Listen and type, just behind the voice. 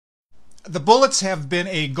The Bullets have been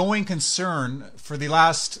a going concern for the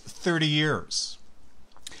last 30 years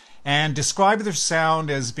and describe their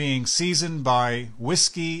sound as being seasoned by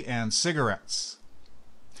whiskey and cigarettes.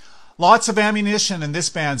 Lots of ammunition in this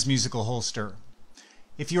band's musical holster.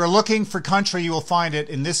 If you are looking for country, you will find it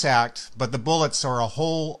in this act, but the Bullets are a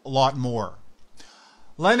whole lot more.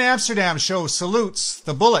 Len Amsterdam show salutes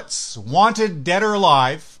the Bullets, wanted dead or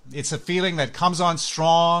alive. It's a feeling that comes on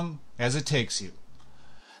strong as it takes you.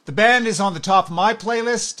 The band is on the top of my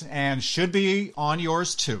playlist and should be on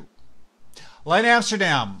yours too. Len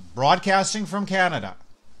Amsterdam, broadcasting from Canada.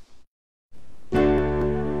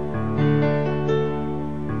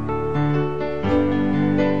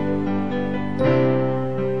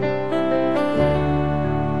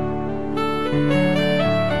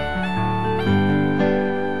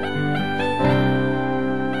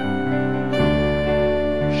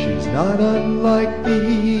 She's not unlike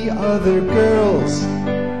the other girls,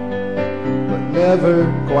 never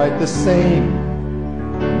quite the same.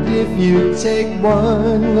 And if you take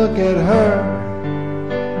one look at her,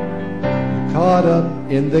 caught up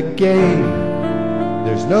in the game.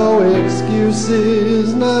 There's no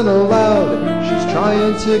excuses, none allowed. She's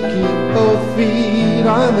trying to keep both feet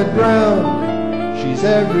on the ground. She's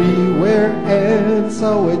everywhere and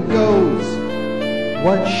so it goes.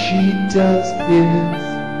 What she does is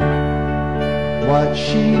what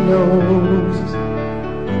she knows.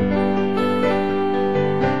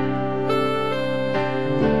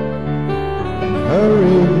 Her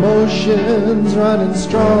emotions running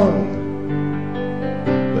strong,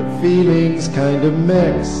 but feelings kind of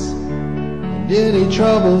mix. And any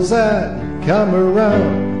troubles that come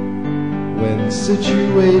around when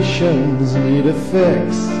situations need a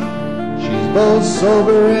fix. She's both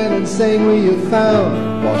sober and insanely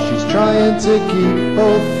found, while she's trying to keep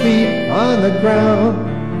both feet on the ground.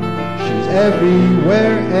 She's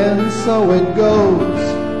everywhere and so it goes.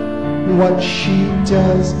 What she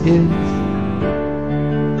does is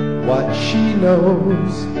what she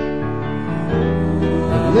knows.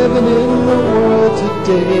 Living in the world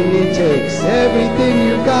today takes everything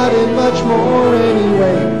you got and much more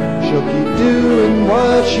anyway. She'll keep doing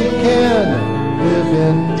what she can,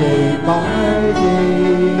 living day by day.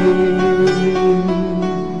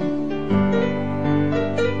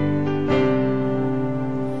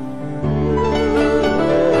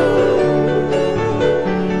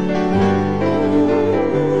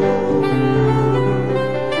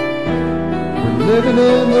 Living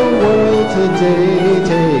in the world today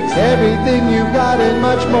takes everything you've got and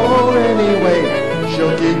much more anyway.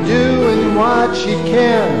 She'll keep doing what she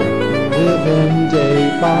can, living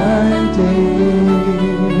day by day.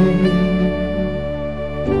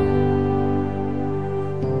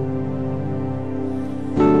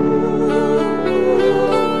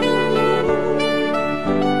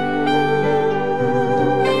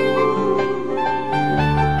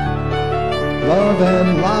 Love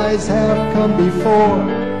and lies have come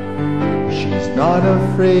before. She's not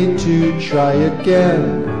afraid to try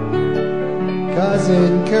again, 'cause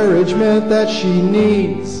encouragement that she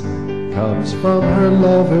needs comes from her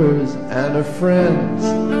lovers and her friends.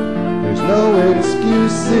 There's no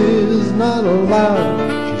excuses, none allowed.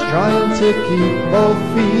 She's trying to keep both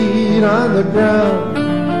feet on the ground.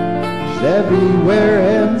 She's everywhere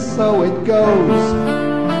and so it goes.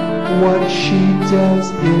 What she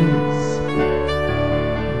does is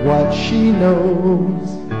what she knows.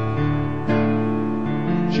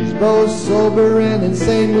 She's both sober and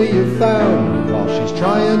insanely found, while she's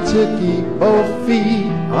trying to keep both feet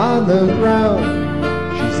on the ground.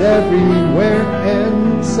 She's everywhere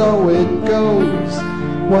and so it goes.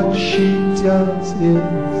 What she does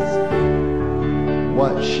is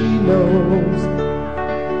what she knows.